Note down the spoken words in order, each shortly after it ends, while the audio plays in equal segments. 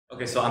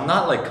Okay, so I'm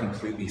not like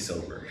completely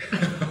sober.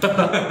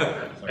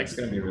 So it's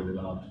gonna be really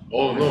loud.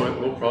 Oh no,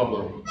 no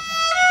problem.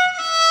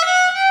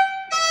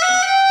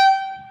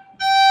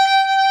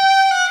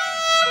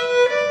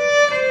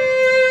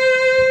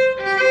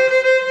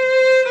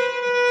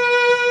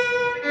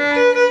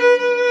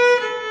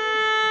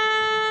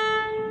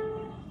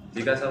 Do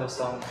you guys have a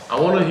song? I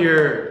want to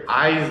hear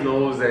eyes,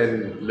 nose,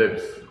 and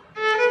lips.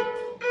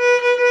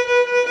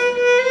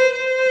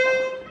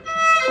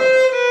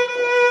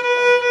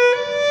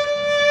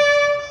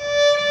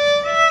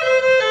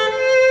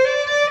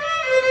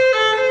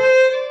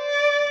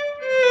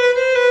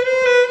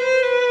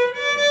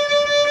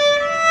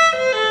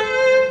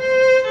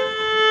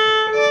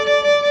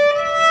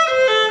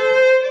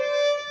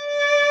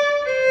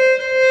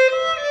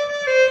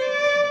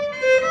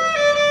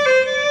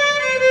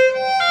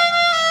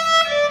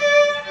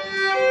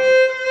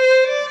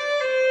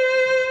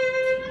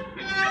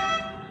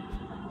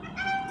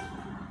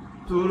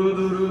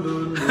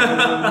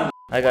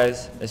 Hi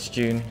guys, it's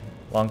June.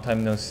 Long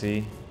time no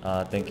see.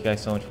 Thank you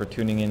guys so much for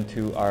tuning in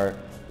to our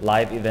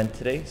live event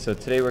today. So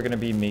today we're gonna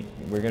be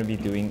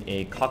doing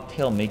a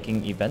cocktail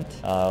making event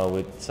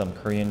with some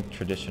Korean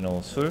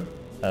traditional Sool,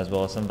 as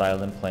well as some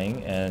violin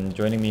playing. And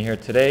joining me here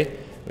today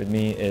with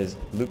me is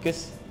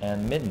Lucas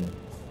and Min.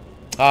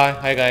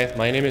 Hi guys,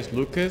 my name is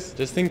Lucas.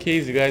 Just in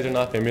case you guys are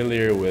not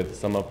familiar with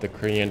some of the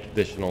Korean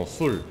traditional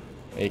Sool,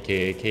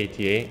 aka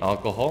KTA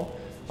alcohol,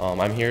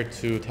 I'm here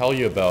to tell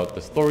you about the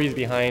stories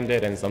behind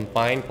it and some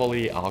fine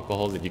quality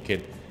alcohols that you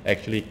could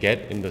actually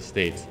get in the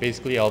States.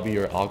 Basically, I'll be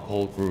your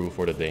alcohol guru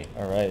for the day.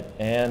 Alright,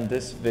 and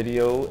this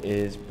video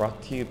is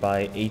brought to you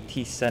by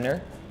AT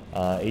Center.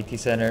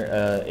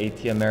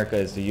 AT America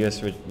is the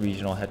US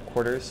regional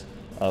headquarters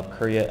of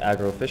Korea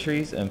Agro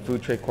Fisheries and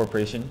Food Trade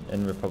Corporation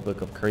in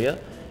Republic of Korea,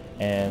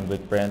 and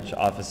with branch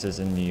offices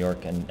in New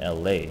York and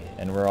LA.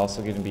 And we're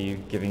also going to be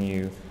giving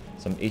you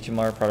some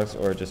HMR products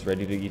or just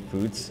ready to eat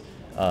foods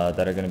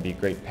that are going to be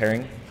great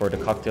pairing for the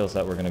cocktails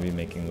that we're going to be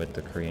making with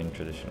the Korean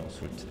traditional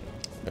Sool today.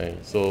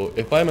 Right, so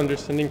if I'm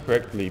understanding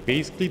correctly,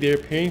 basically they're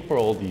paying for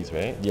all these,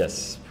 right?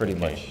 Yes, pretty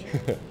much.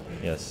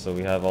 Yes, so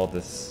we have all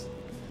this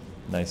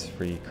nice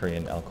free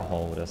Korean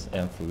alcohol with us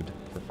and food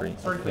for free.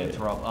 Sorry to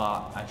interrupt.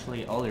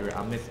 Actually, earlier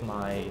I missed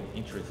my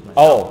interest myself.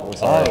 Oh,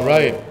 sorry. Oh,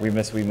 right. We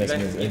missed You guys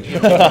Ms. didn't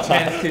give me a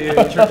chance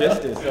to introduce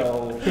this.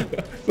 So,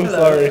 So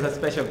hello, sorry. as a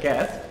special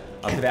guest.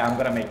 Today I'm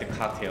gonna make the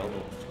cocktail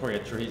with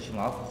Korean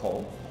traditional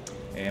alcohol.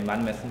 And my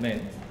name is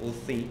Min. We'll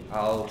see.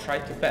 I'll try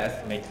to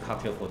best make a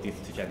cocktail for these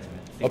two gentlemen.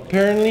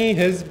 Apparently,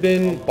 he's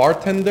been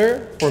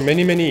bartender for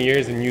many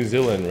years in New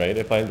Zealand, right?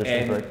 If I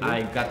understand And correctly.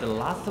 I got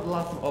lots of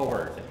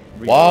awards.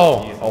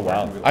 Wow. Oh,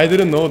 wow. I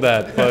didn't know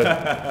that,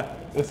 but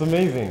it's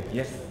amazing.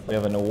 Yes. We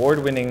have an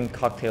award-winning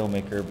cocktail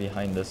maker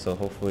behind us, so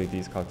hopefully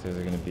these cocktails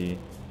are going to be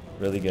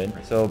really good.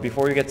 So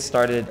before we get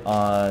started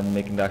on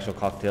making the actual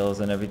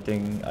cocktails and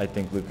everything, I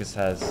think Lucas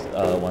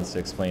wants to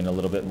explain a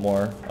little bit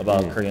more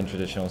about Korean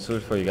traditional Sool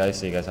for you guys,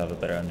 so you guys have a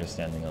better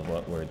understanding of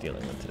what we're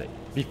dealing with today.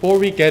 Before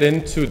we get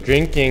into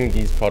drinking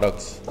these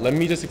products, let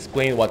me just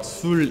explain what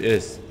Sool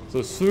is.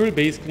 So Sool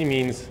basically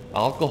means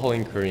alcohol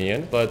in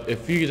Korean, but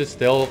if you just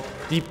delve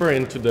deeper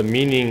into the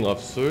meaning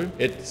of Sool,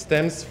 it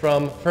stems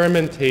from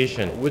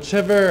fermentation.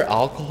 Whichever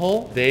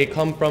alcohol, they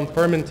come from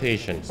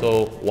fermentation.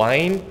 So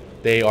wine,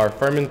 they are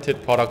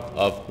fermented product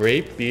of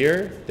grape.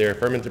 Beer, they're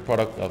fermented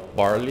product of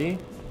barley,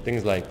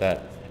 things like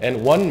that.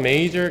 And one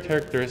major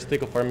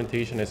characteristic of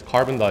fermentation is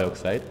carbon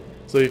dioxide.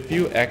 So if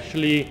you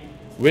actually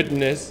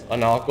witness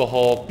an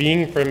alcohol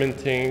being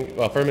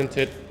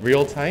fermented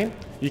real time,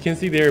 you can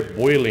see they're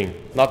boiling,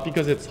 not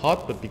because it's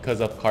hot, but because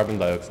of carbon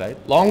dioxide.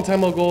 Long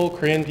time ago,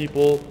 Korean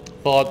people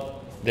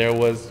thought there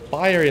was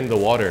fire in the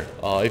water.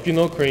 If you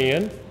know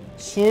Korean,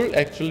 Sool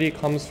actually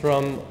comes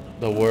from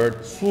the word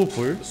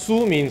수불.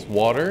 수 means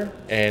water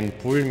and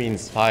불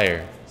means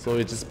fire. So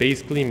it just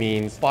basically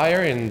means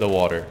fire in the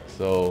water.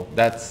 So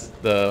that's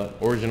the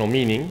original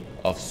meaning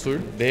of Sool.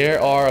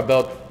 There are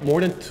about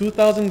more than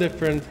 2,000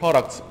 different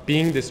products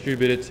being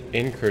distributed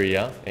in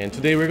Korea. And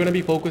today we're going to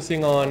be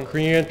focusing on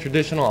Korean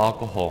traditional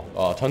alcohol,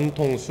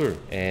 전통 술.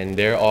 And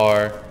there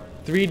are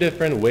 3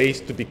 different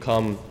ways to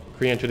become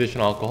Korean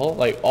traditional alcohol.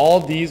 Like all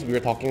these we were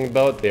talking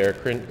about, they're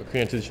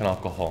Korean traditional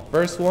alcohol.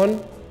 First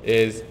one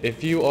is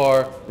if you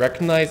are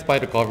recognized by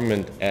the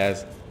government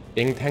as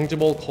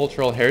intangible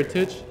cultural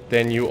heritage,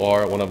 then you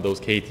are one of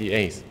those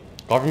KTAs.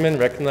 Government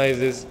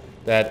recognizes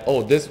that,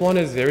 oh, this one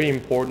is very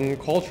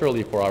important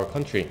culturally for our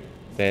country,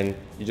 then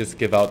you just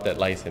give out that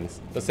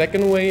license. The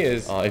second way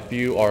is if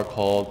you are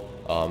called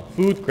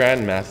Food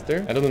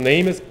Grandmaster. I know the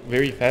name is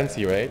very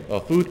fancy, right?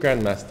 Food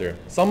Grandmaster.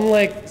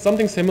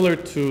 Something similar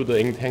to the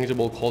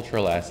intangible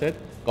cultural asset.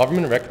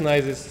 Government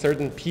recognizes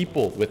certain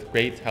people with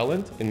great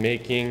talent in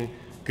making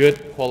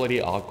good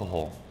quality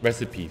alcohol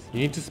recipes.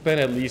 You need to spend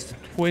at least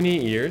 20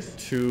 years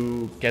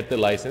to get the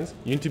license.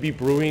 You need to be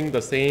brewing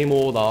the same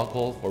old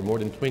alcohol for more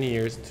than 20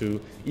 years to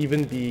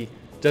even be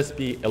just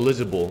be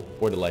eligible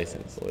for the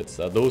license. So it's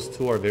those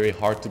two are very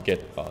hard to get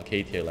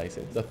KTA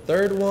license. The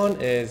third one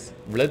is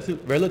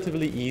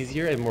relatively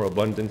easier and more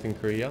abundant in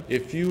Korea.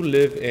 If you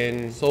live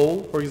in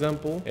Seoul, for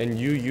example, and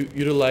you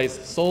utilize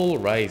Seoul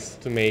rice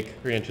to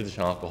make Korean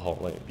traditional alcohol,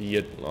 like be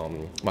it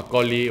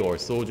makgeolli or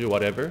soju,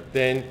 whatever,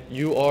 then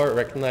you are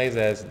recognized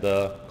as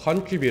the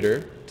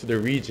contributor to the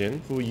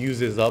region who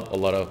uses up a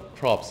lot of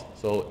crops.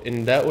 So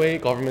in that way,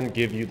 government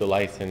give you the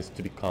license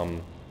to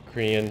become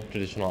Korean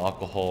traditional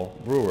alcohol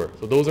brewer.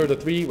 So those are the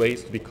three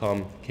ways to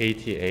become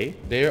KTA.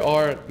 There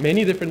are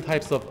many different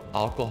types of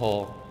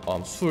alcohol,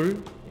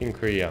 술, in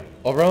Korea.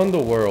 Around the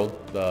world,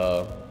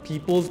 the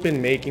people's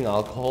been making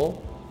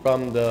alcohol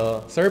from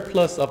the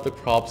surplus of the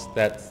crops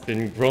that's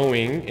been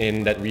growing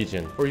in that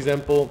region. For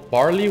example,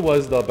 barley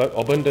was the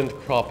abundant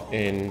crop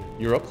in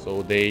Europe,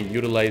 so they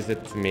utilized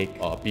it to make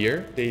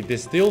beer. They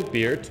distilled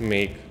beer to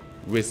make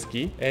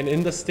whiskey. And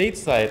in the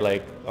stateside,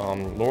 like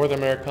North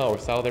America or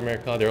South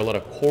America, there are a lot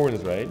of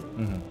corns, right?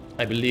 Mm-hmm.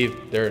 I believe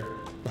there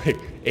are like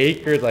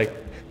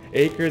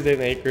acres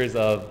and acres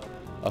of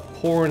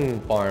corn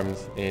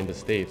farms in the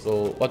States.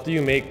 So what do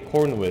you make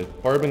corn with?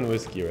 Bourbon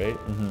whiskey, right?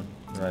 Mm-hmm.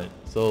 Right.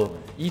 So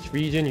each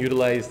region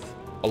utilized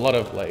a lot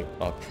of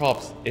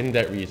crops in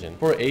that region.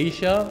 For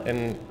Asia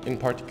and in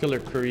particular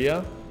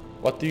Korea,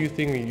 what do you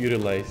think we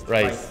utilized?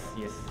 Rice.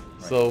 Yes.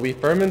 So we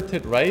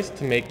fermented rice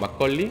to make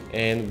makgeolli,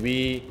 and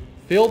we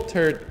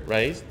filtered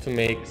rice to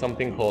make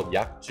something called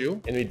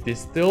yakju, and we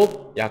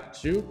distilled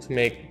yakju to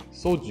make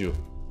soju.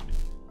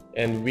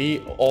 And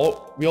we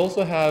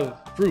also have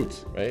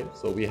fruits, right?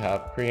 So we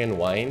have Korean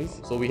wines.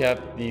 So we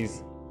have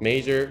these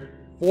major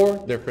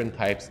 4 different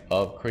types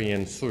of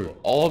Korean 술.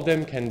 All of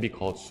them can be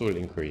called 술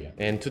in Korea.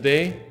 And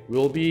today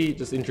we'll be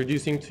just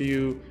introducing to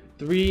you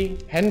 3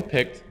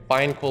 hand-picked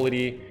fine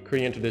quality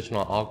Korean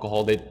traditional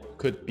alcohol that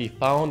could be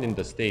found in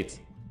the States,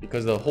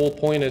 because the whole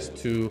point is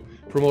to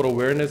promote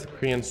awareness of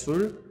Korean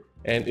술,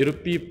 and it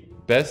would be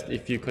best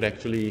if you could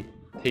actually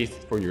taste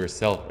it for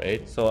yourself,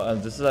 right? So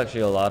this is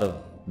actually a lot of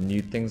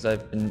new things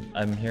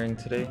I'm hearing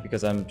today,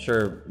 because I'm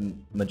sure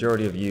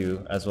majority of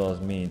you as well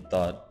as me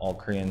thought all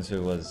Korean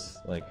술 was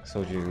like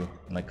soju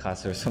and like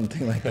kase or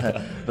something like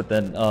that. But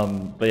then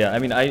but yeah, I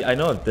mean I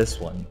know of this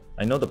one.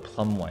 I know the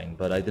plum wine,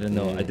 but I didn't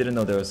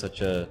know there was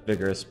such a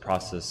vigorous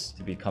process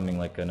to becoming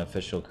like an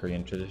official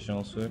Korean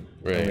traditional 술.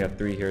 Right. And we have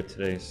 3 here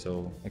today,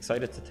 so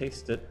excited to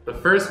taste it. The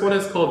first one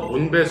is called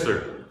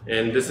문배술,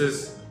 and this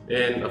is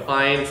in a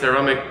fine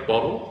ceramic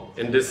bottle,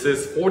 and this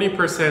is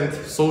 40%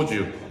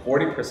 soju.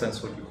 40%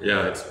 soju.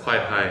 Yeah, it's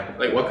quite high.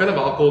 Like, what kind of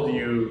alcohol do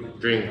you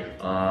drink?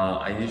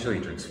 I usually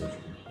drink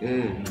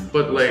soju.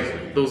 But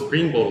like those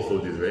green bottle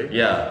sojus, right?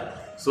 Yeah.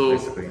 So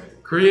basically.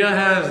 Korea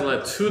has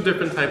like 2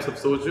 different types of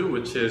soju,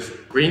 which is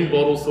green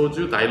bottle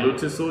soju,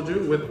 diluted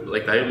soju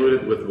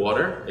diluted with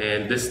water,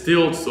 and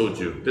distilled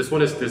soju. This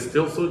one is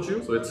distilled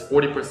soju, so it's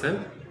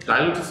 40%.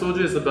 Diluted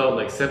soju is about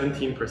like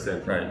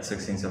 17%. Right,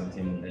 16,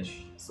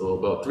 17-ish. So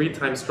about 3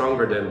 times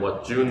stronger than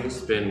what Jun's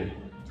been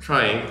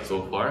trying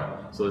so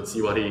far. So let's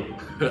see what he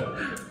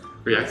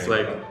reacts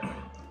like.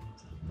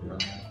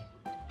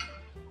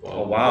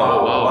 Oh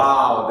wow!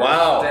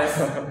 Wow!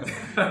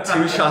 That's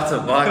 2 shots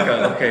of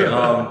vodka. Okay.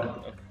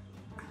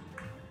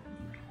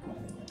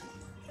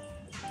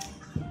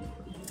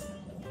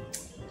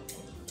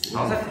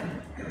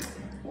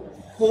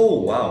 Oh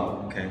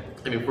wow! Okay.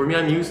 I mean, for me,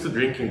 I'm used to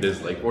drinking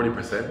this like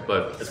 40%,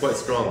 but it's quite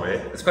strong, right?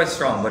 It's quite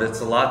strong, but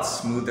it's a lot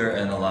smoother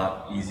and a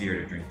lot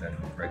easier to drink than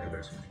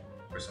regular soju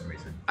for some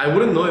reason. I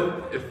wouldn't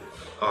know if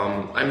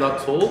I'm not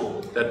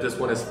told that this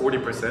one is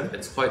 40%.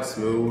 It's quite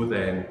smooth,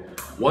 and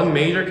one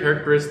major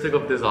characteristic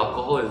of this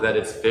alcohol is that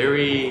it's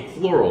very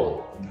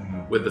floral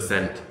with the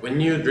scent.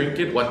 When you drink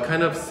it, what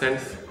kind of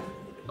scent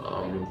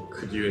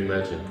could you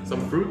imagine?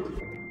 Some fruit?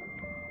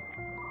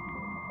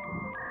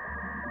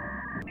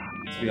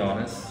 To be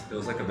honest, it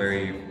was just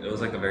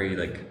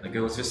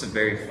a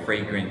very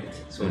fragrant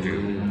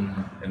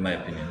soju, in my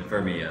opinion,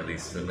 for me at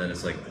least. And then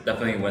it's like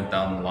definitely went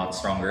down a lot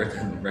stronger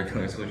than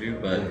regular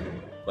soju,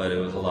 but it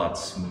was a lot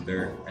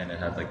smoother and it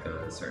had like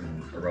a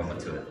certain aroma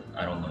to it.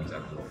 I don't know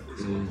exactly what it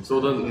is.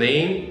 So the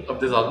name of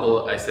this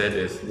alcohol I said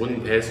is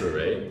문배술,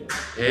 right?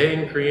 배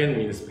in Korean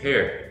means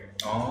pear.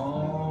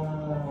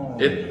 Oh.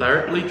 It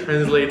directly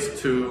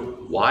translates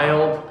to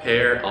wild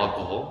pear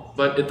alcohol,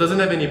 but it doesn't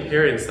have any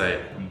pear inside.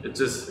 It's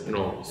just,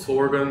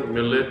 sorghum,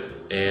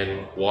 millet,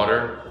 and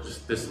water,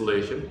 just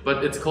distillation.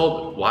 But it's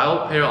called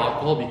wild pear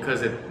alcohol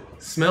because it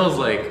smells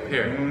like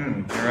pear.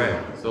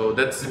 Right. So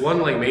that's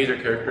one like major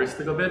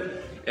characteristic of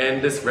it.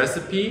 And this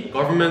recipe,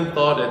 government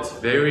thought it's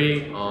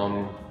very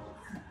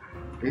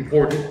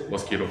important.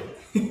 Mosquito.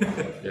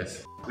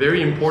 Yes.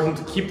 Very important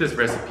to keep this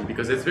recipe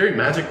because it's very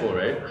magical,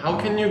 right? How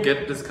can you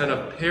get this kind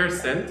of pear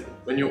scent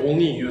when you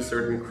only use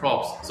certain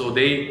crops? So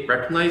they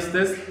recognize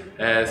this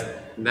as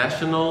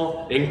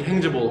national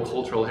intangible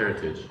cultural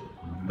heritage.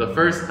 The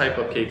first type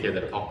of KTA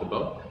that I talked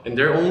about. And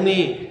there are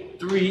only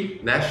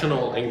 3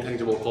 national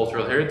intangible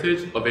cultural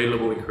heritage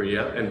available in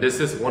Korea, and this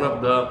is one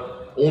of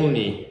the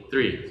only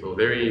 3. So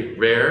very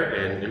rare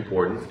and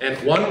important. And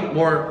one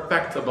more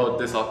fact about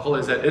this alcohol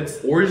is that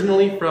it's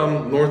originally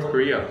from North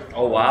Korea.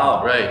 Oh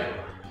wow. Right.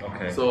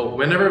 Okay. So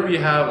whenever we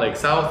have like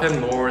South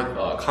and North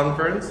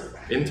conference,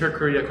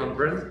 Inter-Korea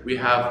conference, we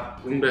have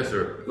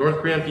문배술.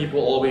 North Korean people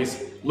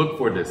always look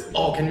for this.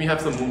 Oh, can we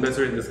have some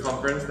문배술 in this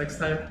conference next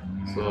time?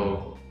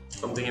 So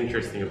something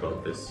interesting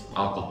about this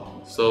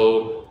alcohol.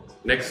 So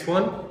next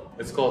one,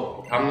 it's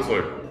called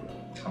담솔.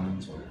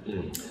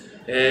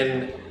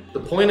 And the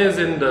point is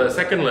in the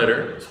second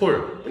letter,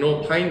 솔. You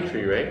know pine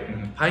tree,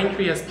 right? Pine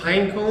tree has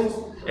pine cones,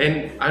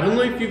 and I don't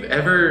know if you've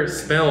ever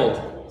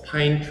smelled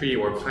pine tree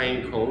or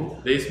pine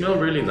cone. They smell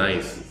really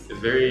nice. It's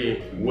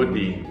very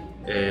woody,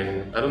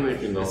 and I don't know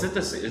if you know. Is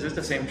it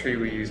the same tree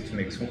we use to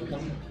make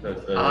sungpyeon?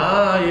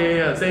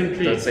 Yeah, same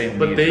tree. The same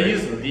but leaves, they right?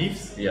 use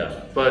leaves.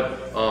 Yeah.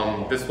 But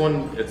this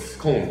one, it's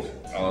cones.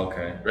 Oh,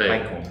 okay. Right.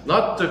 Pine cone.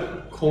 Not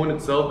the cone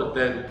itself, but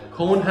then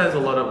cone has a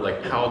lot of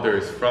like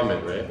powders from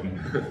it, right?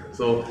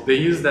 So they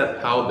use that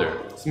powder.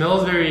 It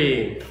smells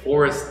very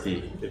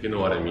foresty, if you know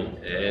what I mean.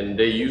 And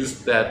they use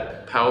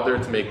that powder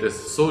to make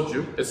this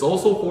soju. It's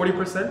also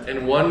 40%.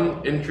 And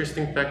one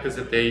interesting fact is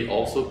that they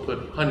also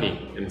put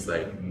honey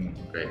inside.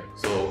 Right.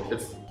 So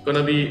it's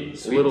gonna be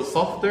a little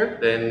softer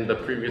than the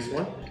previous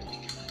one.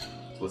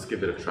 So let's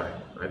give it a try.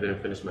 I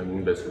didn't finish my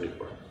moonbes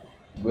before.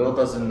 Will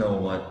doesn't know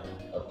what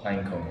a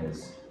pine cone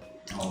is.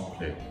 Oh,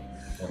 okay.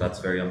 Well, that's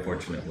very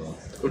unfortunate, Will.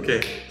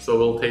 Okay, so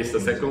we'll taste the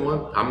second one,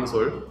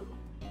 담솔.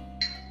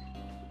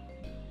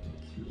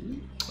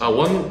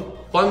 One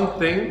fun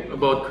thing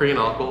about Korean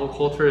alcohol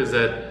culture is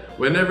that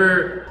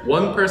whenever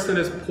one person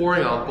is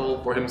pouring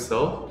alcohol for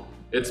himself,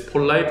 it's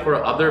polite for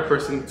other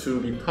person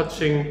to be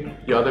touching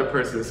the other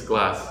person's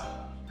glass.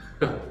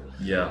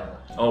 Yeah.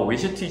 Oh, we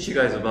should teach you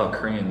guys about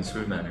Korean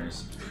food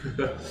manners.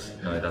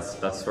 No,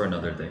 that's for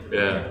another day.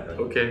 Yeah,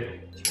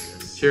 okay.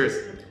 Cheers.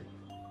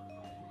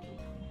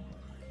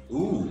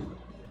 Ooh.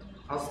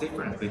 How's the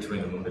difference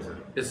between the moonbes?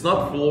 It's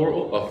not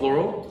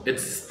floral,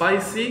 it's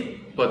spicy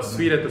but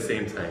sweet at the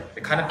same time.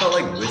 It kind of felt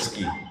like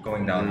whiskey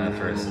going down at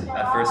first.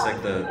 At first,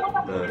 like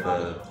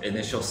the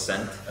initial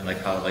scent and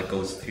like how it like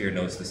goes to your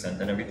nose, the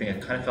scent and everything.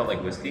 It kind of felt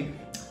like whiskey.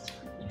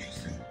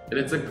 Interesting. And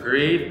it's a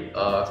great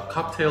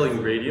cocktail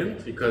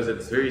ingredient because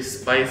it's very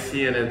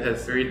spicy and it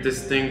has very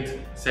distinct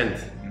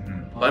scent.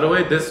 By the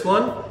way, this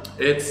one,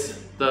 it's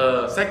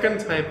the second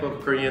type of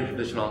Korean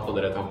traditional alcohol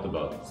that I talked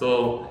about.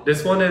 So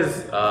this one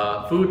is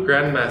a food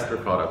grandmaster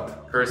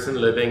product.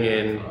 Person living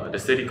in the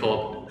city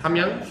called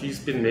Hamyang. She's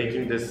been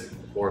making this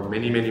for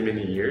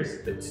many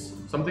years. It's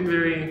something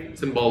very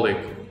symbolic.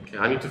 Okay,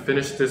 I need to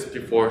finish this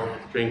before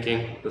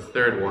drinking the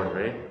third one,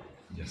 right?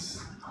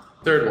 Yes.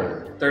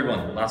 Third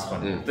one, last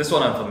one. This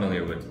one I'm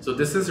familiar with. So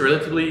this is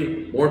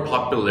relatively more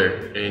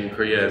popular in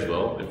Korea as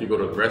well. If you go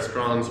to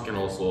restaurants, you can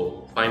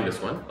also find this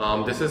one.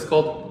 This is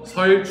called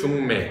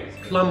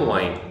설중매, plum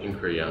wine in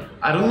Korea.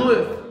 I don't know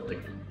if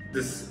like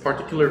this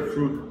particular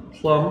fruit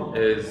plum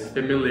is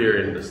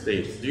familiar in the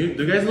States. Do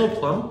you guys know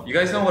plum? You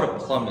guys know what a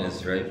plum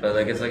is, right? But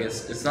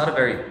it's not a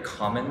very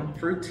common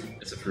fruit.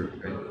 It's a fruit,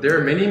 right? There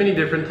are many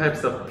different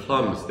types of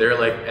plums. They're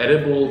like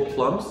edible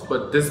plums,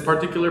 but this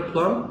particular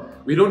plum,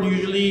 we don't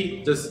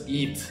usually just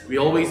eat. We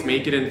always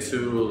make it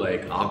into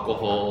like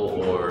alcohol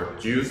or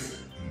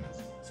juice,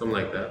 something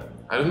like that.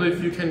 I don't know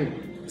if you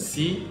can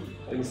see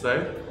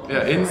inside.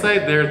 Yeah,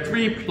 inside there are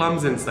 3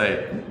 plums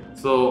inside.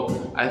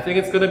 So I think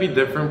it's gonna be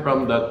different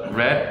from the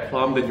red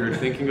plum that you're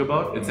thinking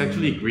about. It's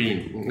actually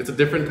green. It's a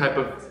different type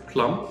of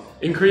plum.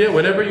 In Korea,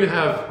 whenever you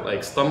have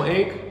like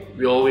stomachache,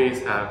 we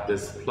always have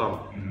this plum.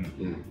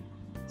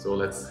 So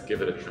let's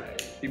give it a try.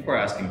 People are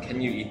asking,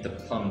 can you eat the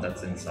plum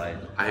that's inside?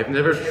 I've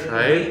never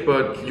tried,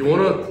 but you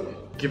wanna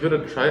give it a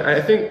try?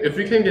 I think if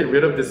we can get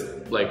rid of this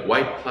like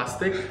white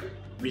plastic,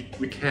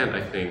 we can,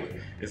 I think.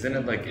 Isn't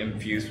it like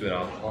infused with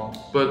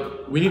alcohol?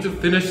 But we need to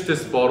finish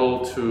this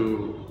bottle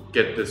to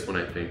get this one,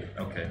 I think.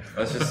 Okay,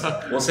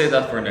 we'll save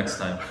that for next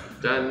time.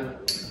 Done.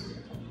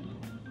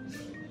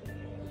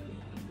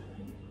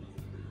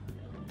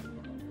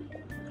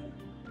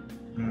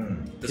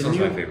 This one's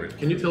my favorite.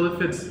 Can you tell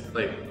if it's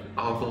like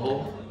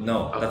alcohol?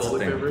 No, that's the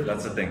Alcoholic thing. beverage?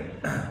 That's the thing.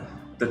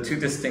 The 2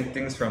 distinct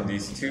things from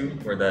these 2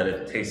 were that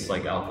it tastes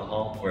like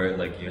alcohol, where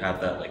like you have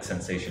that like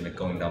sensation of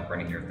going down,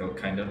 burning your throat,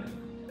 kind of.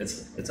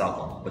 It's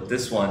alcohol. But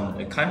this one,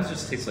 it kind of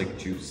just tastes like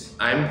juice.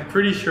 I'm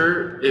pretty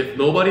sure if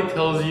nobody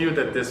tells you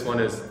that this one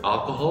is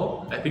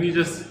alcohol, I think you're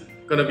just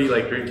gonna be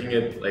like drinking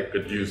it like a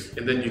juice,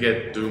 and then you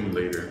get doomed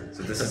later.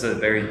 So this is a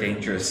very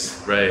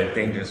dangerous, Right.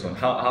 dangerous one.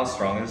 How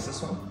strong is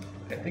this one?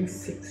 I think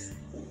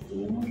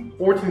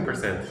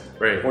 14%.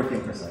 Right.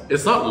 14%.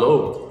 It's not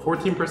low.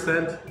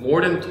 14%, more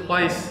than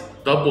twice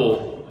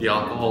double the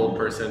alcohol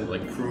percent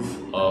like proof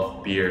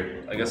of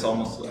beer. I guess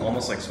almost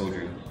like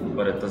soju,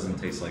 but it doesn't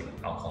taste like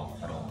alcohol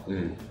at all.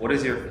 What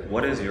is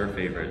your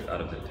favorite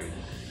out of the 2?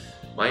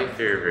 My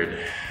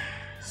favorite.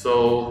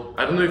 So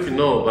I don't know if you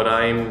know, but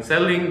I'm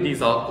selling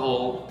these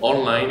alcohol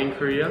online in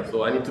Korea,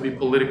 so I need to be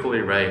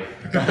politically right.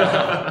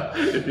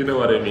 If you know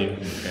what I mean.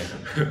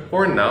 Okay.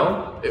 For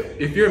now,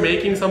 if you're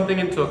making something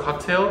into a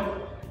cocktail,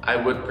 I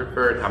would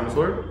prefer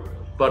담솔,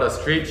 but a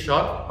straight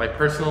shot, my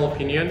personal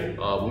opinion,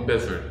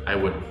 문배술, I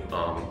would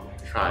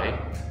try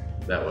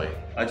that way.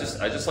 I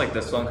just like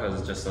this one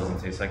because it just doesn't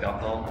taste like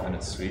alcohol and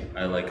it's sweet.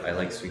 I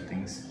like sweet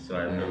things, so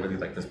I really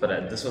like this.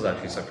 But this was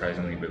actually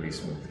surprisingly really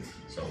smooth.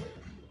 So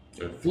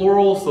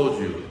floral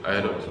soju.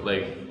 I don't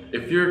like.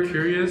 If you're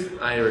curious,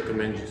 I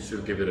recommend you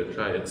to give it a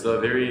try. It's a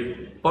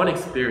very fun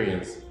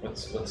experience.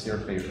 what's your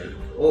favorite?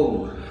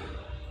 Oh,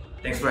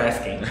 thanks for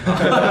asking.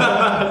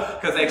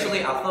 Because actually,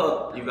 I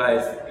thought you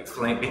guys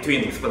explained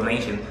between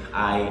explanation,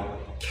 I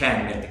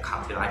can make the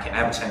cocktail. I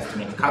have a chance to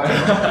make the cocktail,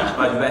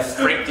 but you guys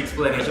strict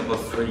explanation for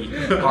 3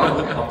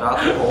 bottles of the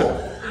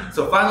alcohol.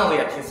 So finally,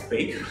 I can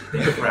speak.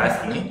 Thanks for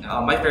asking.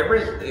 My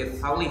favorite is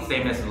probably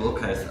same as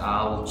Lucas.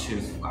 I'll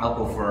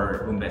go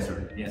for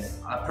문배술. Yes.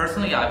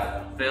 Personally,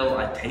 I feel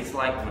I taste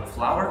like the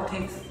flower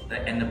tastes the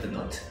end of the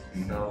nut.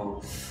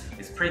 So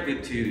it's pretty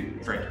good to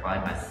drink by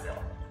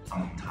myself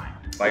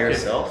sometimes. By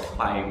yourself?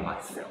 By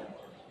myself.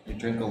 You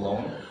drink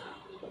alone?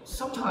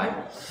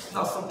 Sometimes,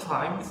 not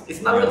sometimes.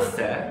 It's not really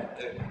sad.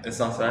 It's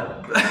not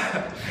sad?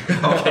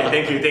 Okay,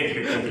 thank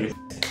you.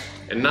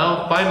 And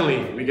now,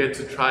 finally, we get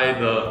to try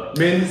the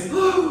Min's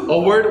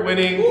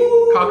award-winning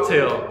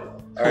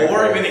cocktail.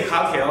 Award-winning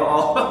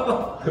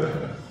cocktail.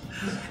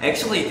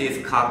 Actually,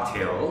 this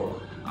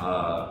cocktail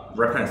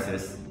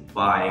references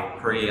by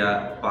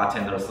Korea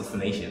Bartender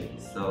Association.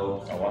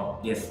 So, Oh wow.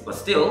 yes, but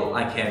still,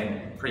 I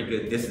can pretty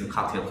good. This is a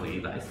cocktail for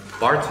you guys.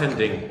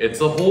 Bartending, it's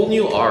a whole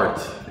new art.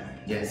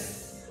 Yes.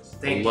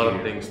 A lot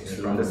of things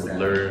to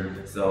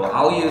learn. So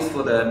I'll use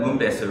for the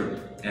문배술,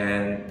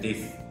 and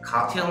this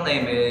cocktail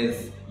name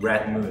is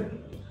Red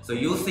Moon. So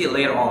you'll see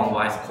later on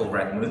why it's called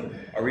Red Moon.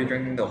 Are we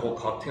drinking the whole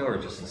cocktail or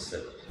just a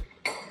sip?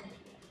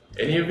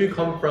 Any of you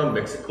come from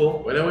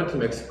Mexico? When I went to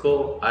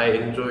Mexico, I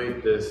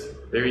enjoyed this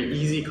very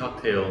easy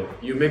cocktail.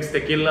 You mix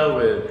tequila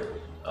with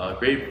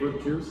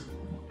grapefruit juice.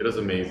 It was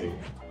amazing.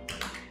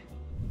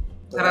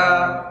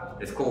 Ta-da!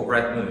 It's called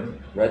Red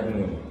Moon. Red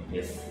Moon.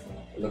 Yes.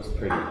 It looks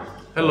pretty.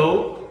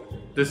 Hello,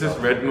 this is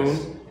Red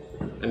Moon,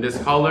 and this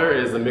color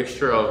is a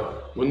mixture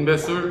of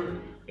문배술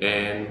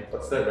and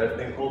what's that red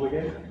thing called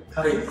again?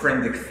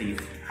 Cream de cassis.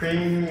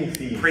 Creamy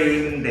seed.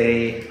 Cream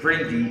de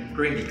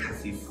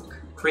cassis.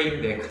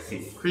 Cream de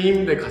cassis.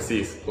 Cream de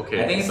cassis.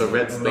 Okay, I think so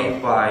red it's stuff.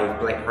 made by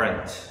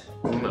blackcurrant.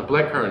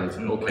 Blackcurrant.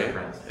 Okay.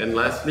 Blackcurrant. And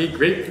lastly,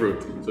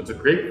 grapefruit. So it's a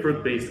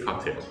grapefruit-based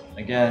cocktail.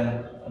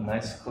 Again, a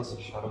nice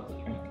close-up shot of the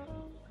drink.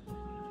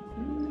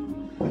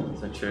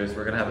 So cheers,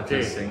 we're gonna have a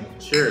Okay. tasting.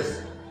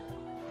 Cheers.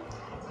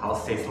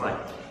 How's it taste like?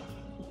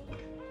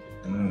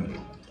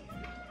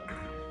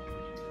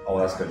 Oh,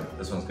 that's good.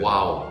 This one's good.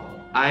 Wow.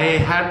 I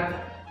had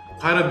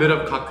quite a bit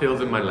of cocktails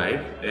in my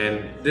life,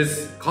 and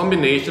this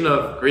combination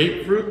of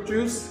grapefruit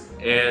juice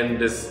and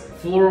this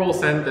floral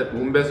scent that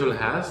문배술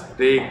has,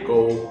 they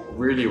go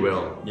really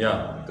well.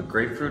 Yeah, the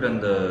grapefruit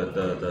and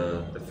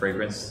the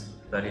fragrance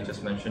that he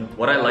just mentioned.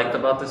 What I liked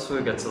about this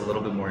food, gets a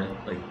little bit more,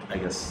 like, I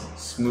guess,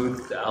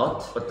 smoothed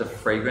out, but the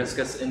fragrance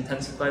gets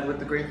intensified with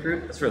the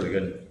grapefruit. That's really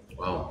good.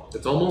 Wow.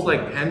 It's almost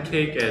like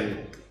pancake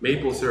and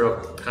maple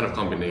syrup kind of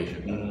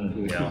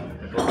combination. Yeah.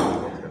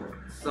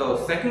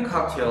 So second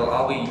cocktail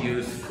I will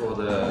use for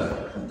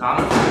the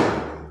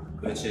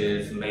dominant, which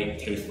is make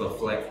taste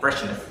of like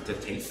freshness to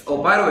taste.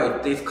 Oh, by the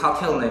way, this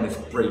cocktail name is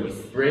Breeze.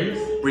 Breeze?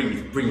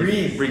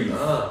 Breeze.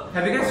 Ah.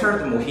 Have you guys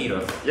heard the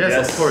mojito?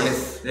 Yes, of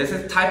course. This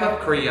is type of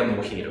Korean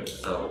mojito.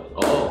 So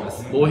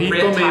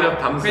Mojito made of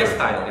Korean 담솔.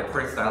 style, yeah,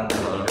 Korean style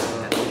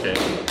mojito. Okay.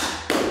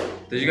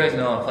 Did you guys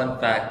know, a fun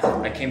fact,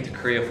 I came to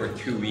Korea for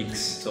 2 weeks,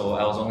 so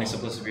I was only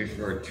supposed to be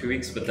for 2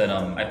 weeks, but then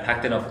I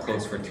packed enough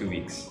clothes for 2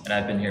 weeks, and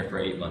I've been here for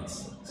 8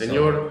 months.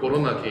 Senor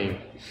Corona came.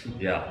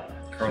 Yeah,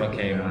 Corona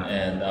came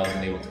and I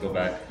wasn't able to go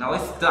back. Now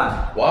it's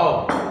done.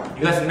 Wow.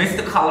 You guys missed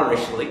the color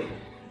actually.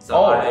 So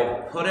Oh.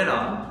 I put it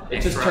on.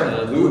 It just extra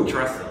turned blue.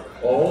 dress up.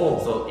 Oh.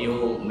 So it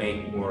will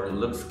make more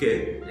looks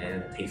good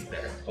and taste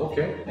better.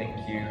 Okay. Thank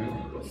you.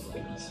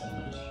 Thank you so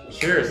much.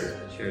 Cheers.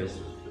 Cheers.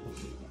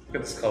 Look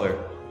at this color.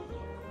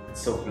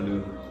 It's so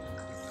blue.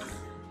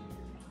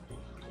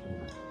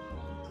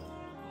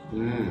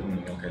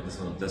 Okay,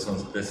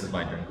 this is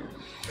my drink.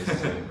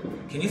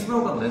 Can you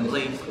smell the mint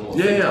leaves?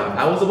 Yeah.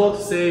 I was about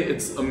to say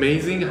it's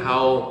amazing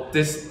how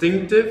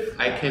distinctive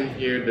I can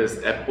hear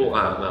this apple.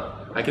 No,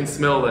 I can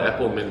smell the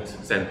apple mint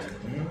scent.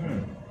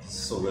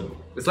 So good.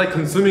 It's like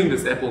consuming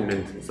this apple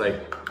mint. It's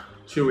like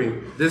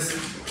chewing. This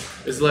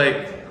is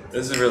like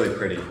This is really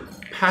pretty.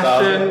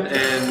 passion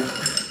and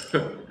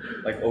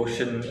Like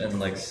ocean and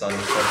like sun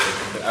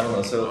stuff. I don't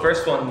know. So the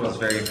first one was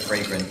very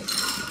fragrant.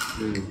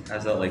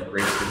 Has that like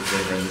grapefruit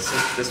flavor. And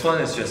this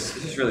one is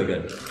just really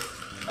good.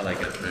 I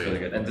like it. It's really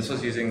good. And this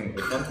was using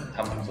which one?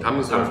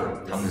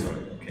 담솔.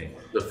 Tamsol. Okay.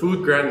 the food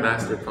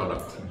grandmaster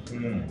product.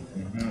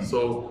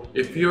 So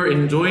if you're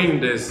enjoying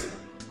this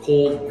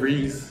cold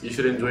breeze, you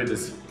should enjoy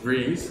this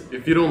breeze.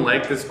 If you don't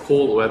like this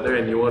cold weather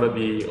and you want to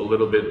be a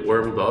little bit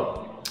warmed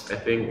up, I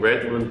think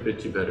red would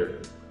fit you better.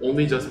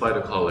 Only just by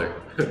the color.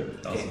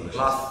 Okay,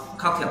 last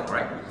cocktail,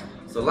 right?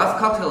 So last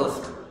cocktail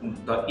is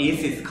the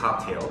easiest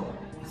cocktail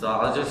So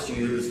I'll just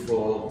use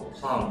for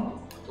plum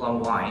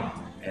wine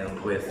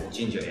and with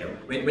ginger ale.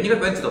 When you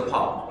went to the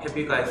pub, have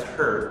you guys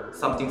heard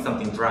something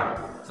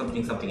dry?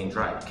 Something and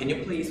dry. Can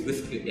you please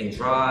whisk it in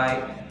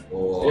dry?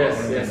 Or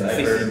Yes, I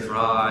fix heard. it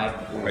dry,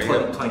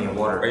 turn in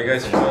water. Are you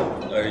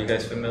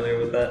guys familiar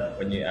with that?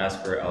 When you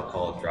ask for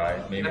alcohol dry,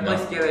 maybe And not.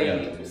 let's get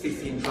a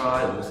 16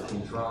 dry, whiskey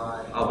dry.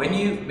 When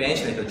you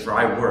mention the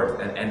dry word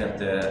at the end of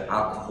the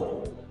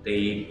alcohol,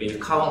 they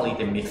commonly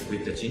mix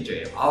with the ginger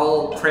ale.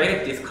 I'll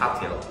create this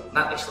cocktail,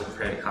 not actually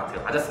create a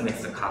cocktail. I just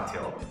mix the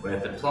cocktail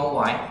with the plum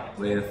wine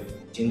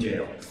with ginger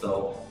ale.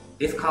 So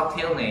this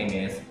cocktail name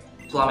is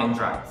plum and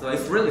dry. So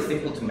it's really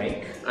simple to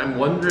make. I'm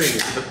wondering,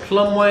 the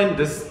plum wine,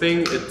 this thing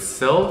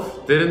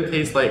itself didn't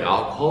taste like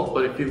alcohol,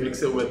 but if you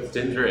mix it with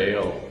ginger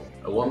ale,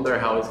 I wonder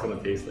how it's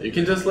gonna taste like. You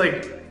can just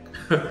like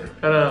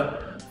kind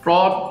of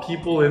fraud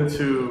people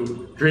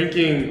into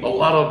drinking a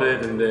lot of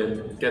it and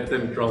then get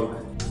them drunk.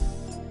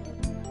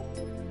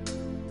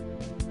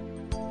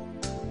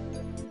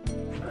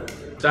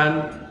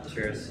 Jan.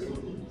 Cheers.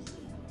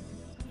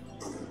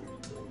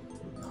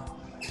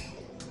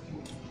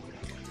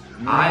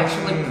 I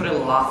actually put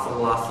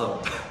lots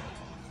of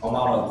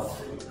amount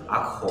of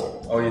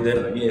alcohol. Oh, you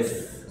did?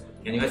 Yes.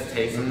 Can you guys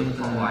taste the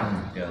plum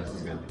wine? Yeah, this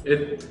is good.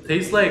 It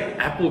tastes like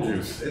apple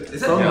juice. Is it?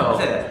 Somehow.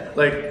 Is it?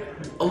 Like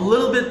a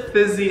little bit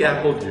fizzy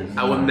apple juice.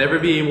 I will never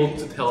be able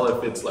to tell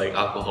if it's like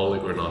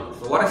alcoholic or not.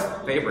 So what is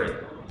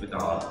favorite with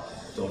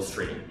those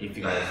three? If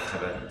you guys have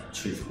to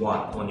choose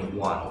only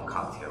one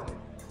cocktail,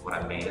 what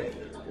I made,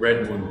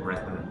 Red Moon.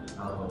 Red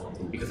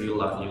Moon. Because you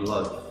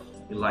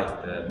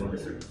like the moon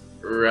fruit.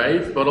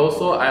 Right, but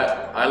also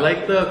I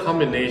like the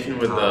combination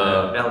with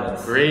the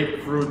balance.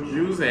 grapefruit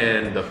juice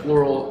and the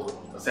floral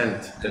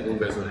scent that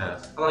Moonbesun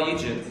has. How about you,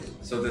 Jun?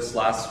 So this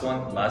last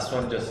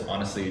one just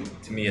honestly,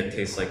 to me it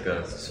tastes like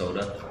a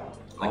soda.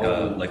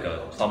 Like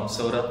a plum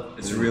soda.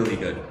 It's really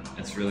good.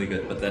 It's really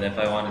good. But then if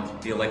I wanted to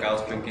feel like I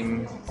was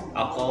drinking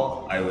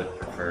alcohol, I would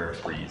prefer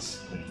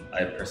Breeze.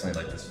 I personally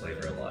like this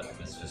flavor a lot.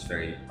 It's just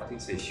very, how do you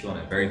say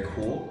shione? Very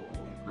cool.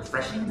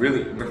 Refreshing?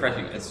 Really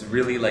refreshing. It's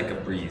really like a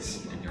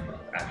breeze in your mouth,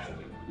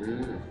 actually.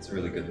 It's a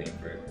really good name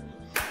for it.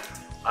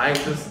 I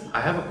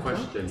have a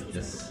question.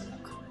 Yes.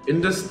 In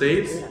the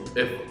States,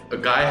 if a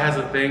guy has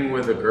a thing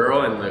with a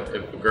girl and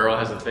if a girl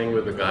has a thing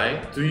with a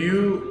guy, do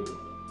you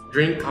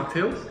drink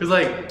cocktails? Because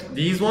like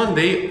these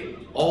they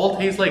all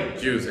taste like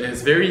juice and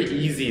it's very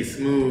easy,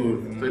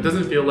 smooth. So it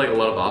doesn't feel like a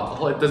lot of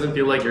alcohol. It doesn't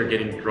feel like you're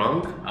getting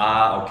drunk.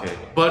 Ah, okay.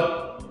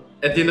 But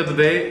at the end of the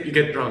day, you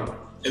get drunk.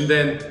 And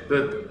then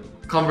the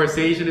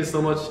conversation is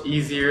so much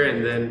easier,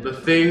 and then the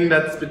thing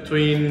that's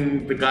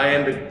between the guy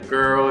and the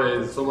girl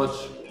is so much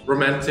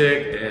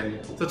romantic,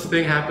 and such a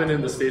thing happened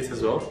in the States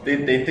as well. They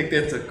think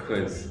it's a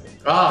quiz.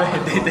 Ah,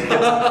 They think it's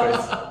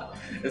a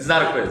quiz. It's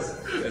not a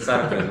quiz. It's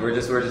not a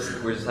quiz.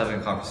 We're just having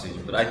a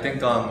conversation. But I think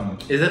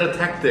is it a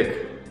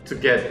tactic to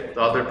get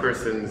the other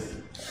person's?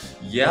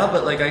 yeah,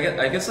 but like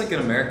I guess like in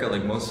America,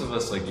 like most of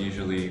us like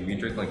usually we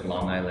drink like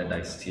Long Island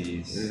iced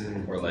teas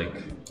or like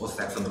What's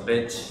that on the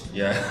bench?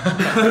 yeah.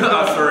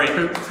 Oh, sorry.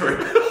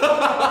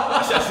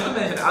 I should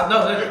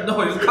mention.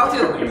 No, it's a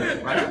cocktail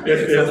name, right?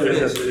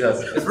 Yes.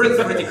 It's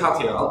really pretty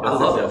cocktail. I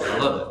love it. I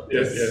love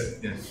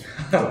it. Yes.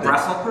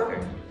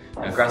 Grasshopper.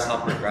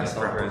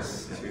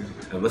 Grasshoppers too.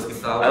 The whiskey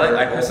sour.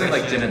 I personally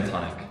like gin and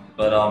tonic,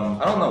 but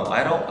I don't know.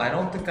 I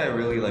don't think I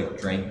really like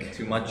drank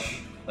too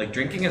much. Like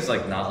drinking is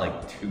like not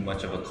like too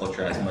much of a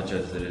culture as much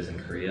as it is in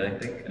Korea. I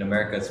think in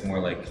America it's more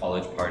like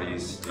college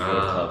parties, you go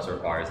to clubs or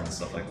bars and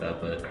stuff like that.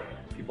 But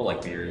people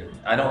like beer.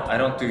 I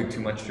don't do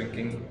too much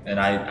drinking, and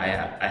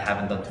I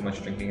haven't done too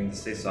much drinking in the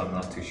States, so I'm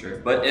not too sure.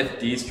 But if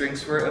these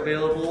drinks were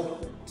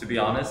available, to be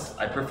honest,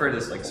 I prefer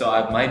this. Like, so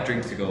my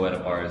drink to go at a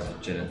bar is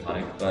gin and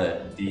tonic,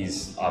 but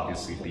these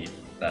obviously beat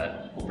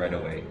that right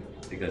away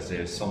because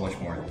there's so much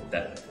more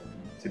depth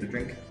to the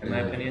drink, in my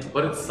opinion.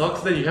 But it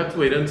sucks that you have to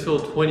wait until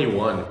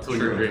 21 till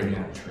you drink.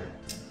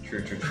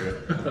 True.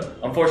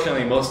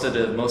 Unfortunately, most of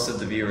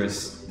the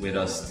viewers with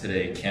us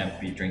today can't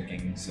be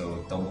drinking,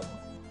 so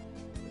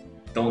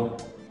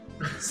don't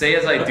say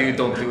as I do,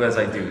 don't do as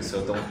I do.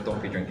 So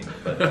don't be drinking.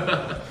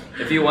 But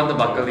if you want the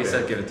bakgali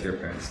set, give it to your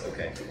parents.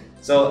 Okay.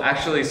 So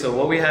actually,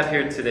 what we have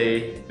here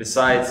today,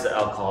 besides the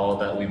alcohol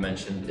that we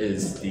mentioned,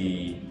 is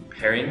the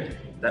pairing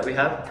that we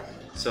have.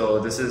 So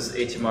this is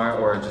HMR,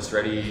 or just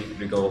ready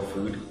to go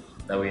food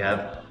that we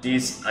have.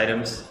 These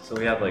items, so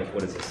we have like,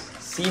 what is this?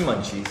 Sea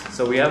munchies.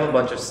 So we have a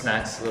bunch of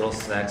snacks, little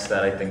snacks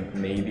that I think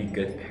may be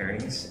good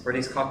pairings for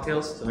these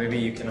cocktails. So maybe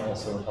you can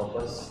also help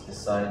us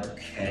decide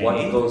what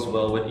goes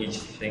well with each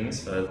thing.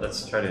 So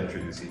let's try to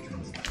introduce each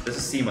one. This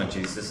is sea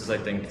munchies. This is, I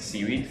think,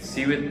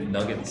 seaweed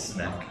nugget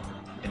snack.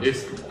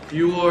 If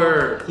you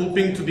are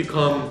hoping to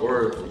become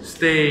or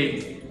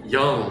stay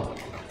young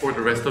for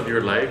the rest of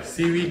your life,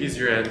 seaweed is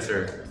your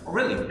answer. Oh,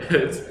 really?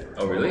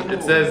 Oh, really?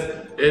 It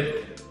says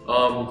it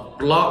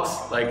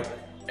blocks like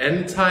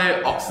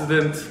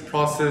antioxidant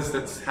process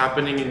that's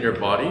happening in your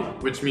body,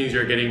 which means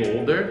you're getting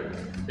older.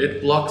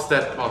 It blocks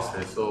that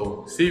process.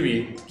 So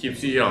seaweed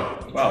keeps you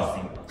young.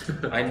 Wow.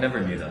 I never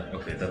knew that.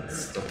 Okay,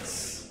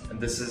 that's And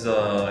this is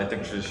I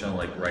think traditional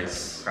like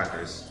rice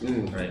crackers,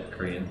 right?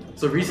 Korean.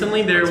 So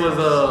recently there was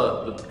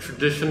a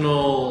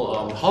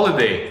traditional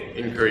holiday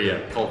in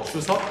Korea called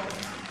Chuseok.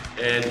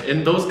 And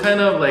in those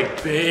kind of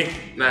like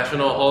big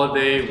national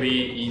holiday, we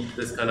eat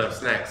this kind of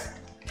snacks.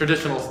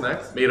 Traditional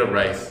snacks made of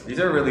rice. These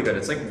are really good.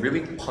 It's like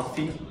really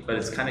puffy, but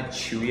it's kind of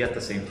chewy at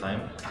the same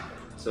time.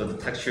 So the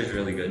texture is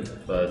really good.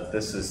 But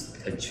this is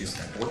techu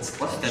snack. What's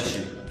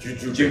techu?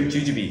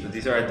 Jujube. So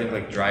these are I think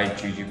like dried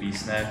jujube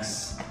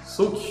snacks.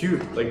 So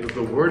cute. Like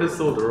the word is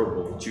so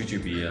adorable.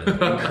 Jujube,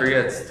 yeah. In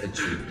Korea it's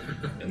techu.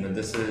 And then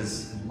this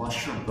is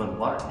Mushroom, but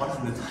what is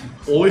the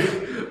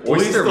type?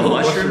 oyster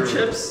mushroom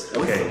chips.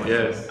 Okay.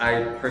 Yes. I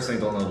personally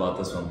don't know about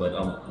this one, but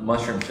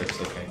mushroom chips.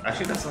 Okay.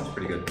 Actually, that sounds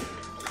pretty good.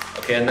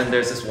 Okay, and then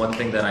there's this one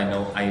thing that I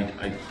know, I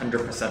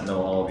 100%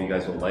 know all of you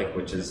guys will like,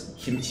 which is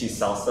kimchi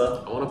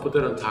salsa. I want to put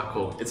that on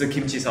taco. It's a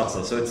kimchi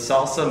salsa, so it's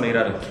salsa made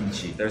out of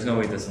kimchi. There's no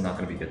way this is not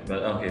going to be good.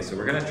 But okay, so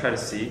we're going to try to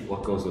see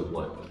what goes with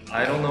what.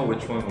 I don't know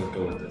which one would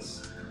go with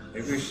this.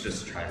 Maybe we should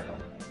just try it out.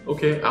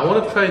 Okay, I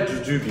want to try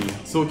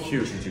jujube. So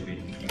cute.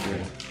 Jujube.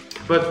 Okay.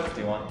 But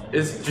do you want?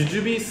 Is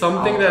jujube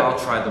something that I'll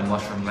try the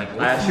mushroom. Like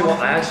I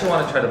actually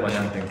want to try the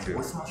mushroom thing too.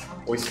 What's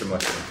mushroom? Oyster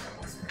mushroom.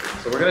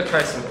 So we're going to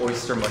try some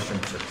oyster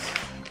mushroom chips.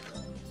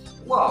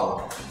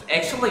 Wow,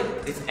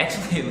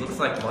 it looks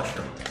like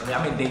mushroom.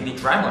 I mean, they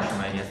dry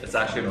mushroom, I guess. It's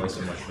actually an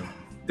oyster mushroom.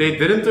 they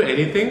didn't do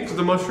anything to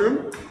the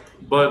mushroom,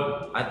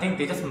 but I think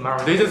they just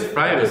marinated. they just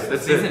fried it.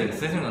 That's it.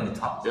 Seasoning on the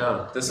top.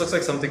 Yeah. This looks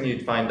like something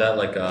you'd find at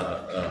like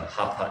a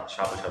hot pot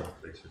shabu shabu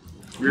place.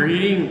 We're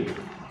eating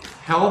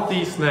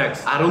healthy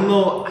snacks. I don't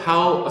know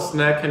how a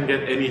snack can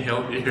get any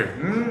healthier.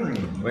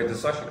 Wait, this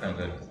is actually kind of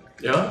good.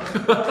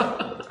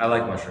 Yeah? I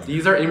like mushrooms.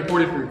 These are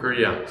imported from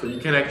Korea, so you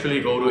can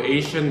actually go to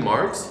Asian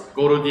marts,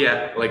 go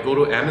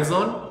to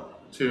Amazon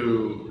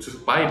to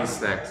buy these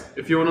snacks.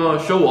 If you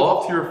wanna show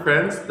off to your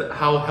friends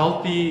how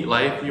healthy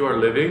life you are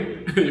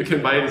living, you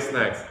can buy these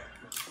snacks.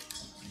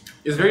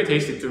 It's very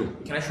tasty too.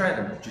 Can I try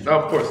them? Oh,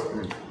 of course.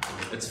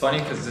 It's funny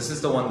because this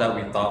is the one that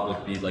we thought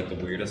would be like the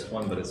weirdest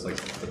one, but it's like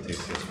the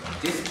tastiest one.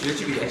 This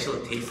jujube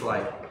actually tastes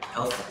like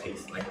healthy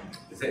taste. Like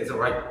it's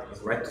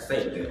right to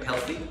say they're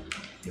healthy.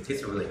 It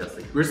tastes really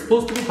healthy. We're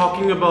supposed to be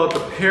talking about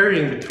the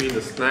pairing between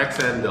the snacks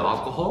and the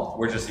alcohol,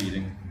 We're just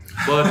eating.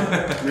 but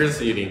we're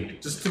just eating.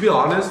 Just to be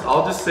honest,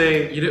 I'll just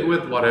say eat it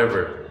with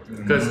whatever.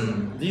 Because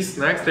these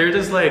snacks, they're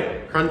just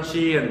like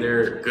crunchy and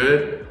they're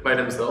good by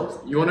themselves.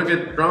 You want to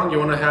get drunk, you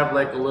want to have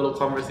like a little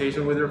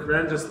conversation with your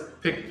friend, just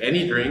pick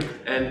any drink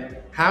and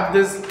have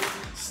this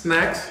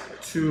snacks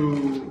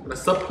to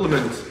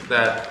supplement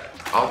that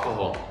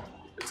alcohol.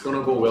 It's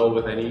gonna go well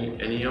with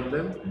any of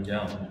them.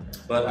 Yeah.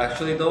 But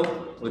actually though,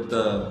 with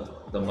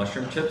the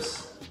mushroom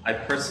chips, I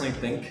personally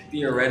think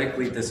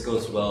theoretically this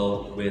goes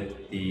well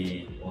with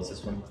the, what was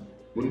this one?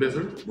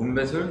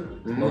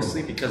 Munbesul,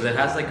 mostly because it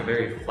has like a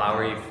very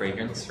flowery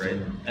fragrance, right?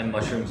 And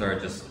mushrooms are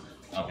just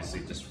obviously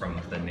just from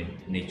the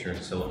nature,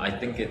 so I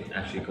think it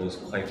actually goes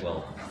quite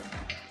well,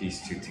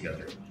 these two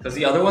together. Because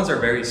the other ones are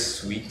very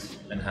sweet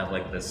and have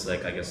like this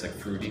like I guess like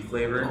fruity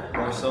flavor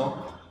more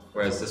so,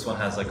 whereas this one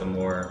has like a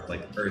more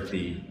like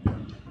earthy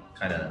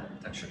kind of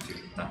texture to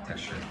it, not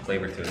texture,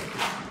 flavor to it.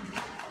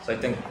 So I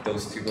think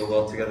those two go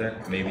well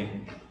together, maybe.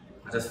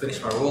 I just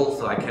finished my roll,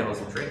 so I can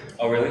also drink.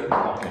 Oh really?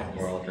 Okay,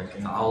 we're all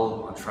drinking.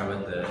 I'll try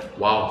with the.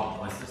 Wow.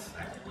 What's this?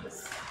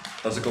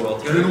 Does it go well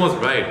together? Jun was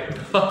right.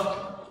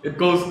 It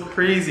goes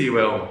crazy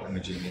well. I'm a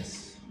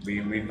genius.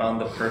 We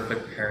found the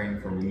perfect pairing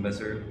for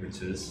Munbesul,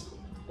 which is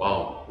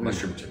Wow.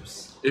 mushroom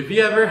chips. If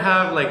you ever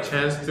have like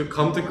chance to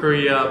come to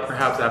Korea,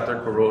 perhaps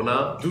after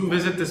Corona, do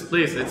visit this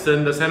place. It's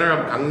in the center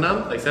of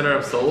Gangnam, like center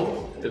of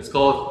Seoul. It's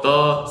called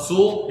the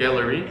Sool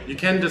Gallery. You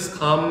can just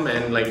come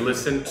and like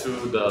listen to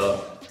the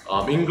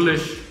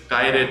English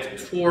guided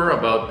tour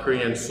about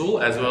Korean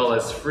Seoul, as well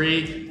as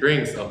free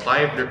drinks of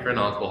 5 different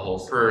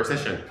alcohols per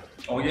session.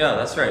 Oh yeah,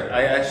 that's right.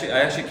 I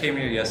actually came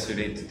here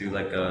yesterday to do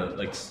like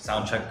a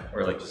sound check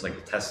or like just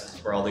like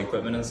test for all the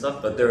equipment and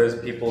stuff. But there was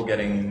people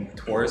getting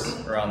tours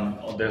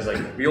around. There's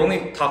like we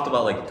only talked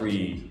about like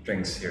 3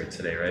 drinks here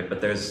today, right?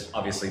 But there's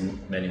obviously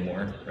many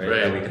more, right?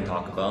 That we can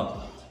talk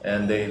about.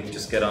 And they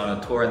just get on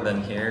a tour, and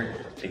then here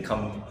they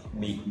come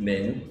meet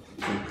Min,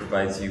 who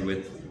provides you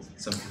with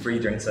some free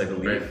drinks, I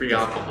believe. Right, free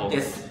alcohol.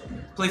 Yes.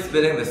 Please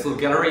visit the Sool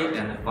Gallery,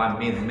 and if I'm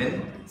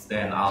Min,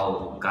 then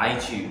I'll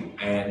guide you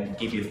and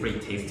give you a free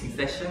tasting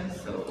session.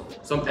 So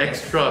Some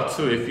extra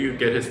too if you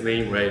get his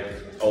name right.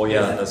 Oh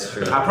yeah, that's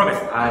true. I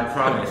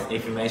promise.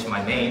 If you mention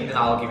my name, then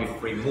I'll give you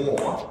free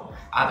more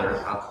other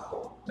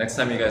alcohol. Next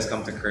time you guys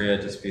come to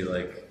Korea, just be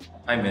like,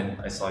 "Hi Min,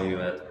 I saw you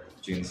at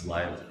Jun's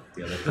live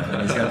the other time."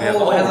 And he's gonna be like,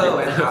 Hello.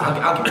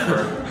 I'll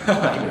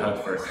give you a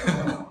hug first.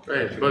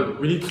 Right, but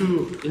we need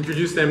to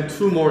introduce them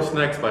 2 more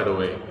snacks, by the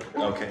way.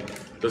 Okay.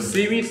 The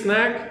seaweed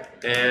snack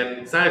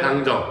and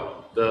쌀강정,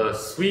 the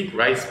sweet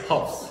rice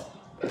puffs.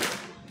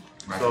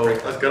 So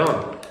let's get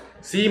on.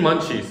 Sea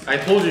munchies. I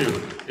told you,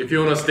 if you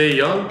want to stay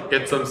young,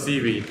 get some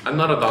seaweed. I'm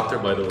not a doctor,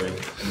 by the way.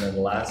 And then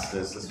last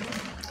is this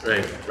one.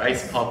 Right,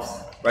 rice puffs.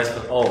 Rice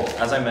puffs. Oh,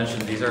 as I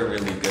mentioned, these are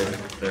really good.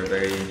 They're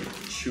very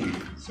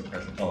chewy,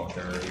 surprising. Oh,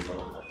 they're already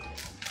rolled.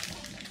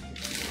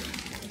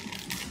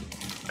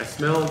 I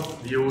smell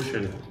the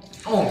ocean.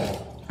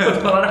 Oh! That's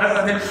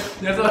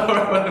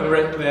a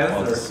great Oh,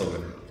 answer. this is so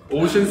good.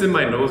 Ocean's in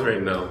my nose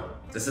right now.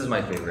 This is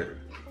my favorite.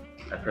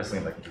 I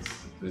personally like these.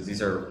 Because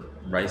these are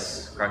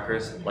rice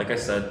crackers. Like I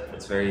said,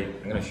 it's very.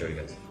 I'm gonna show you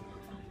guys.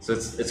 So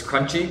it's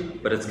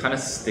crunchy, but it's kind of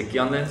sticky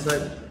on the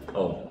inside.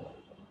 Oh,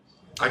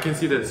 I can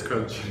see that it's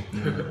crunchy.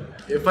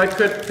 If I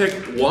could pick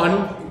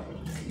one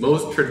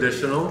most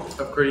traditional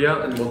of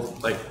Korea and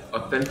most like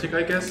authentic,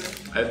 I guess,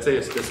 I'd say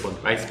it's this one,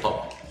 rice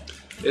pop.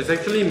 It's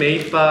actually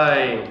made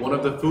by one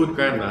of the food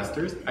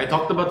grandmasters. I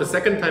talked about the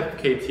second type of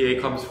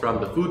KTA comes from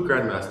the food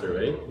grandmaster,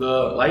 right?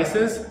 The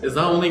license is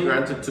not only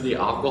granted to the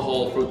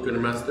alcohol food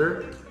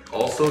grandmaster,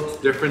 also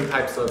to different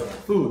types of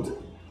food,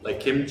 like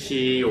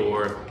kimchi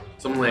or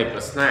something like a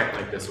snack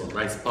like this one,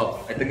 rice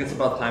puff. I think it's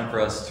about time for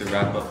us to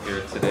wrap up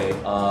here today.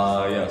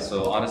 Yeah,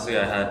 so honestly,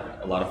 I had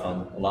a lot of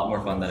fun, a lot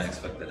more fun than I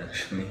expected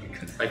actually.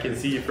 I can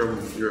see from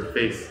your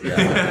face. Yeah,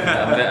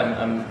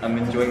 I'm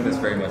enjoying this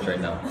very much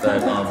right now.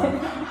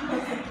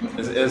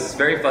 But it's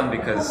very fun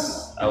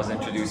because I was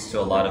introduced to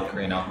a lot of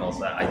Korean alcohols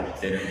that I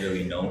didn't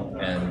really know,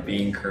 and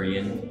being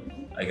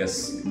Korean, I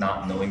guess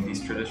not knowing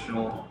these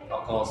traditional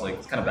alcohols, like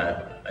it's kind of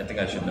bad. I think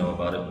I should know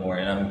about it more,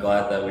 and I'm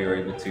glad that we were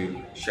able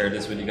to share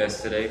this with you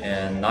guys today.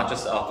 And not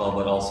just alcohol,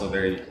 but also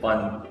very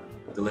fun,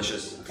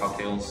 delicious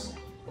cocktails.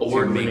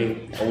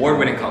 Award-winning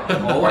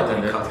cocktail.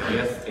 Award-winning cocktail,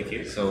 yes, thank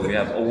you. So we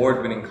have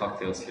award-winning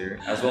cocktails here,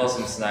 as well as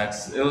some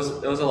snacks. It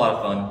was a lot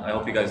of fun. I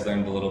hope you guys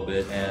learned a little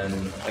bit. And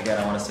again,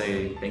 I want to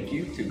say thank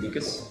you to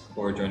Lucas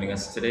for joining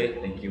us today.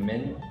 Thank you,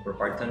 Min, for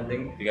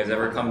bartending. If you guys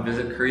ever come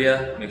visit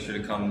Korea, make sure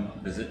to come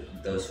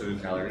visit the Sool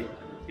Gallery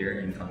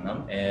here in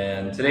Gangnam.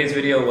 And today's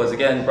video was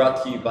again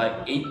brought to you by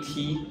AT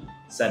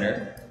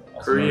Center.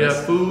 Korea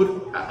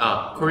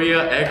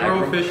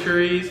Agro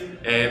Fisheries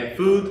and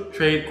Food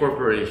Trade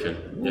Corporation.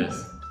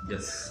 Yes.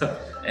 Yes.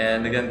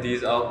 And again,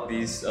 these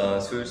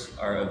Sools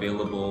are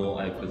available,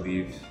 I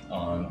believe,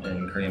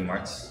 in Korean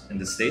marts in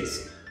the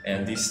States.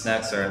 And these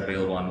snacks are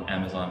available on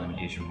Amazon and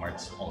Asian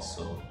marts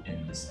also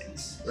in the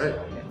States. Right.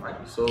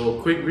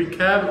 So quick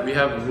recap, we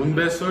have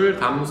문배술,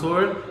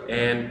 담솔,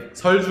 and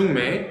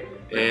설중매.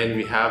 And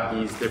we have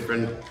these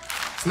different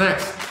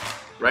snacks,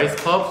 rice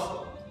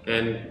puffs,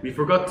 and we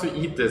forgot to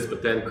eat this,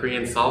 but then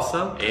Korean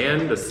salsa,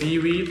 and the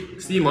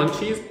seaweed, sea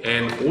munchies,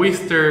 and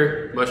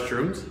oyster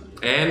mushrooms,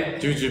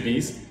 and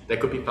jujubes that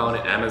could be found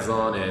at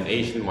Amazon and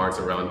Asian marts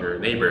around your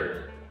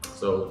neighbor.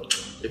 So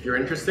if you're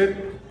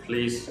interested,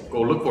 please go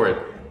look for it.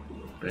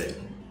 Right.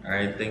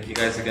 Alright, thank you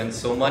guys again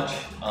so much.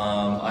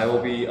 I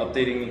will be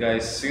updating you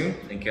guys soon.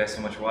 Thank you guys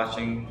so much for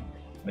watching.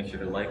 Make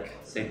sure to like,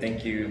 say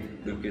thank you,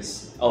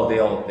 Lucas. Oh, they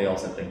all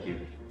said thank you.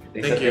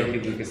 They said thank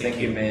you, Lucas. Thank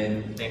you,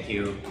 Min. Thank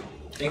you.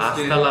 Thanks,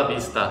 Hasta la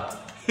vista.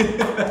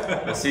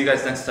 We'll see you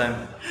guys next time.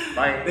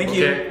 Bye. Thank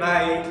you.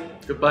 Bye.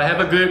 Goodbye. Have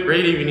a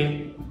great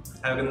evening.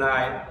 Have a good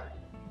night.